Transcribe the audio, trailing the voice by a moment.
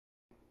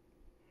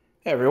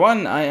Hey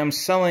everyone, I am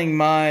selling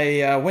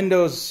my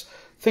Windows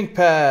Think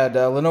Pad,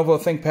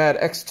 Lenovo Think Pad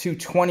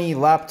x240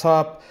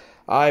 laptop.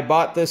 I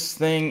bought this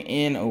thing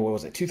in, what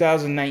was it,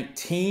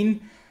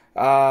 2019.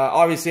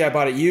 Obviously I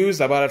bought it used.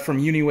 I bought it from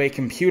Uniway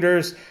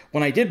Computers.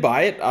 When I did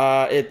buy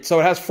it, so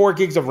it has 4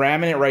 gigs of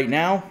RAM in it right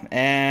now,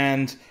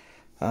 and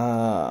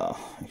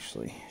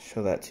actually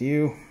show that to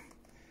you.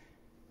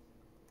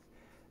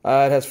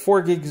 It has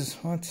 4 gigs,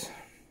 4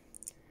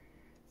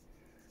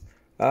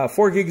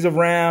 gigs of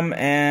RAM,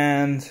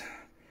 and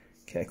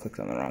okay, I clicked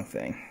on the wrong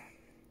thing.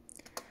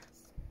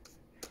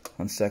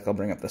 One sec, I'll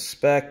bring up the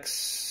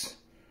specs.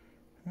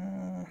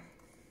 There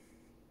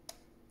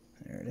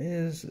it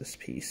is, this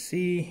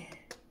PC.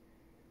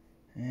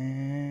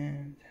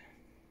 And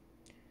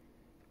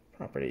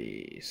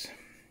properties.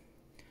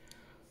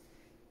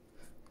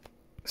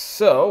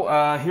 So,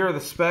 here are the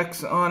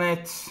specs on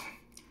it.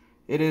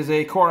 It is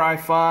a Core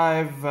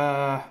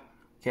i5.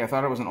 Okay, I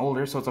thought it was an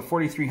older, so it's a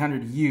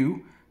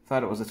 4300U.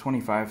 Thought it was a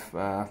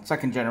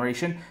 2nd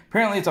generation.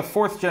 Apparently it's a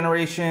 4th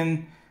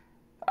generation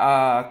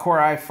Core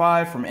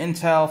i5 from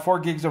Intel, 4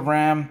 gigs of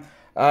RAM.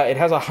 It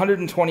has a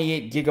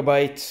 128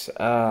 gigabyte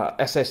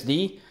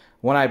SSD.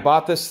 When I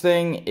bought this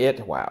thing,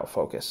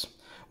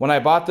 When I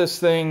bought this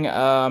thing,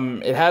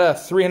 it had a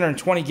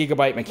 320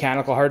 gigabyte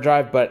mechanical hard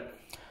drive, but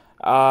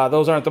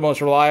those aren't the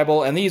most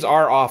reliable, and these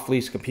are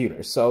off-lease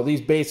computers. So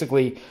these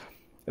Lenovo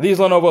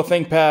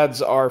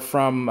ThinkPads are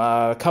from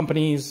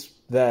companies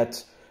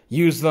that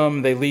use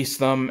them, they lease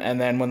them,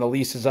 and then when the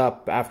lease is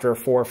up after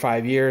 4 or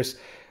 5 years,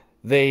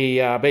 they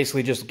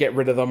basically just get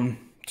rid of them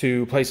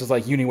to places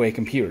like Uniway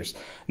Computers.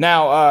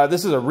 Now,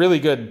 this is a really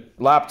good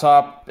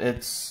laptop.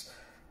 It's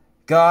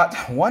got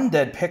 1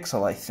 dead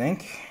pixel, I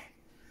think.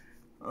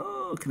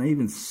 Oh, can I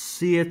even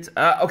see it?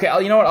 Okay,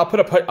 you know what?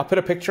 I'll put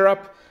a picture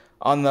up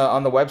on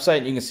the website,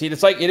 and you can see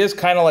it. It is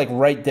kind of like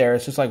right there.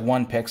 It's just like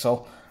 1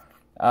 pixel.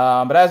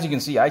 But as you can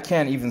see, I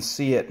can't even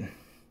see it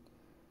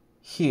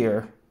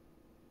here.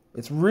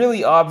 It's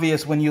really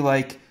obvious when you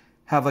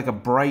have a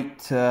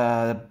bright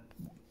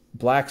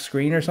black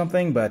screen or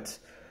something, but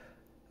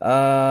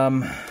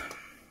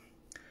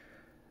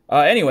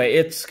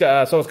anyway,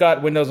 so it's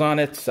got Windows on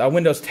it,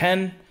 Windows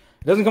 10.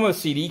 It doesn't come with a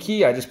CD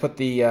key. I just put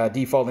the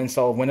default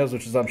install of Windows,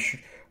 which is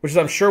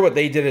I'm sure what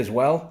they did as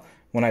well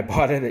when I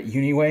bought it at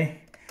Uniway.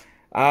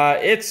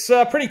 It's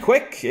pretty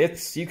quick.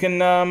 You can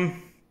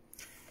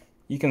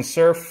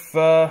surf,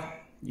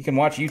 you can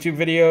watch YouTube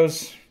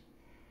videos.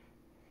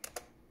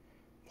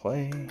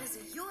 Play. As a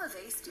U of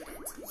A student,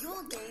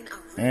 you'll gain a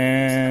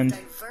and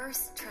range of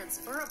diverse,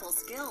 transferable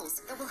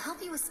skills that will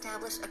help you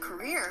establish a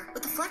career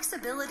with the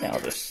flexibility.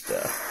 I'll just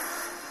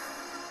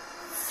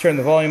turn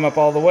the volume up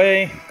all the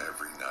way.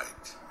 Every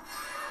night,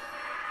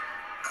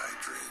 I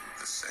dream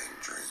the same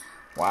dream.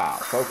 Wow,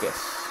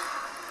 focus.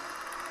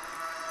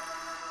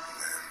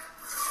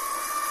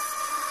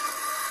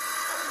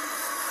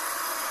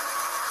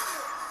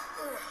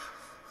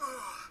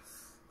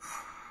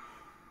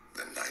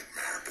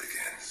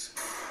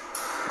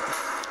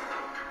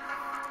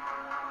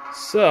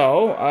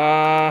 So,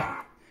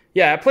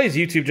 yeah, it plays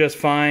YouTube just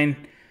fine.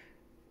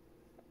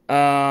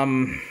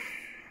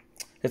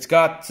 It's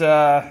got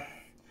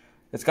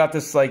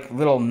this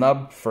little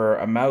nub for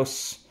a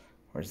mouse.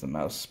 Where's the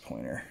mouse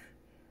pointer?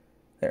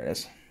 There it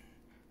is.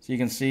 So you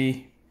can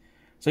see.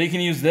 So you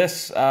can use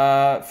this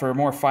for a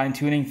more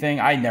fine-tuning thing.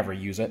 I never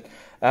use it,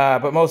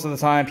 but most of the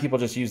time people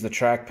just use the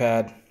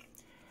trackpad.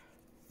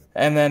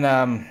 And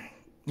then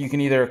you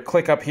can either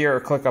click up here or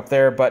click up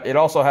there. But it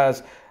also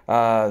has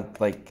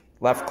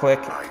left click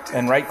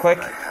and right click.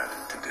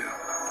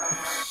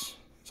 Oops.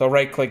 So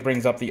right click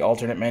brings up the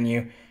alternate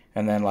menu,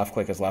 and then left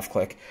click is left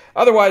click.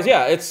 Otherwise,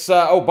 yeah, it's...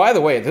 oh, by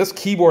the way, this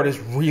keyboard is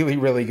really,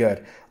 really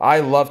good.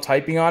 I love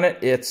typing on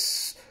it.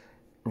 It's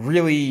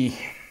really...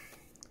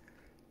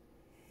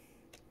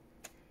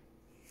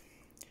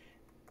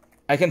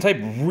 I can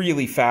type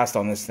really fast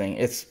on this thing.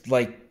 It's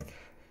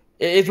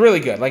it's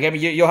really good. I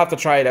mean, you'll have to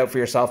try it out for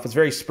yourself. It's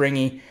very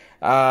springy.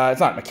 It's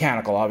not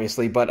mechanical,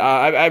 obviously, but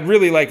I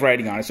really like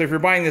writing on it. So if you're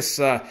buying this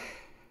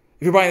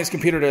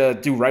computer to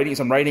do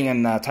some writing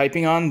and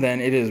typing on,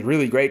 then it is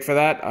really great for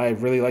that. I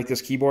really like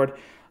this keyboard.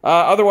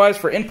 Otherwise,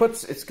 for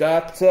inputs, it's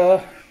got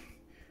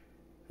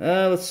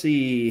let's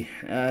see,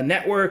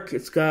 network.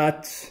 It's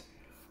got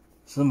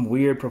some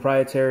weird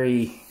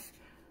proprietary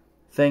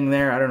thing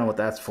there. I don't know what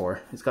that's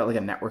for. It's got a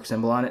network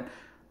symbol on it.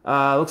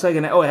 Looks like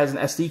it has an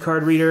SD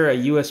card reader, a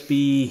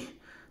USB,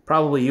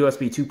 probably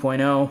USB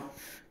 2.0.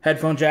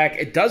 Headphone jack.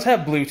 It does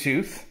have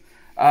Bluetooth.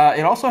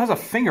 It also has a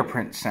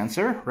fingerprint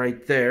sensor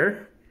right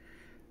there.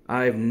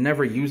 I've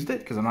never used it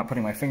because I'm not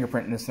putting my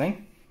fingerprint in this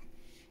thing.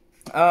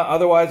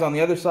 Otherwise, on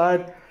the other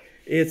side,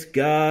 it's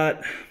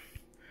got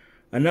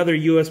another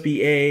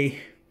USB-A.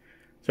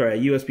 Sorry,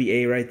 a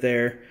USB-A right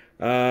there.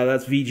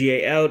 That's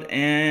VGA out,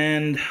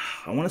 and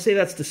I want to say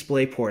that's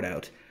DisplayPort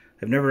out.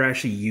 I've never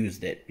actually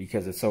used it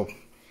because it's so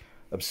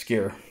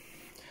obscure.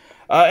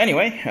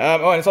 Anyway,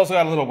 oh, and it's also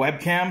got a little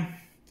webcam.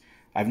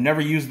 I've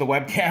never used the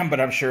webcam, but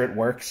I'm sure it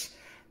works.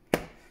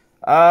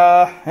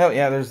 Oh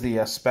yeah, there's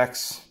the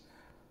specs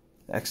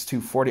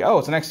X240. Oh,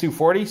 it's an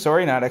X240.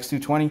 Sorry, not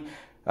X220.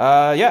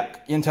 Yeah,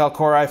 Intel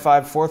Core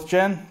i5 4th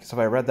gen. So if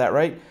I read that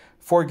right.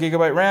 4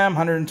 GB RAM,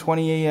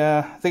 120.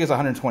 I think it's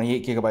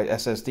 128 GB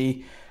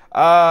SSD.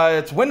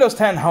 It's Windows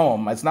 10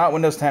 Home. It's not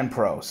Windows 10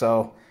 Pro.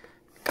 So,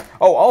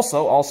 oh,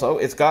 also,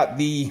 it's got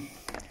the.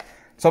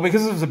 So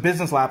because it was a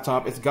business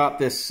laptop, it's got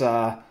this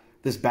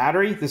this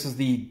battery. This is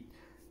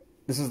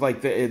like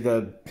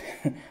the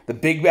the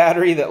big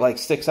battery that like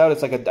sticks out.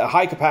 It's like a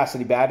high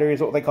capacity battery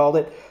is what they called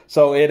it.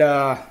 So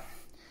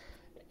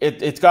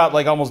it's got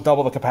like almost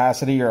double the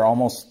capacity, or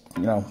almost,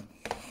 you know,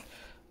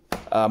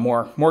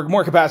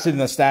 more capacity than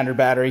the standard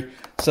battery.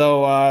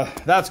 So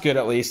that's good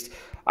at least.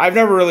 I've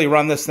never really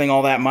run this thing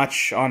all that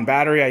much on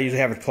battery. I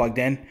usually have it plugged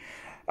in.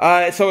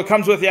 So it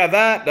comes with, yeah,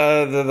 that,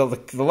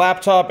 the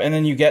laptop, and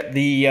then you get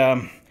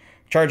the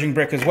charging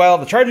brick as well.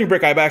 The charging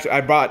brick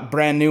I bought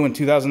brand new in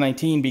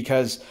 2019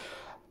 because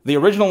the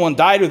original one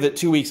died with it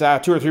 2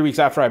 or 3 weeks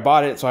after I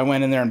bought it, so I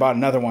went in there and bought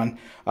another one.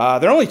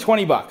 They're only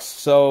 20 bucks.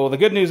 So the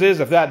good news is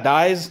if that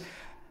dies,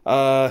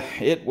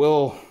 it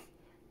will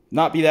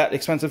not be that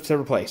expensive to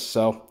replace.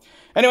 So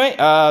anyway,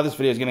 this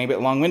video is getting a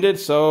bit long-winded,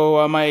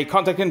 so my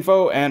contact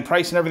info and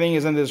price and everything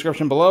is in the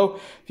description below.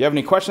 If you have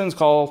any questions,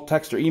 call,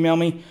 text, or email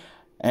me.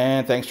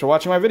 And thanks for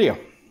watching my video.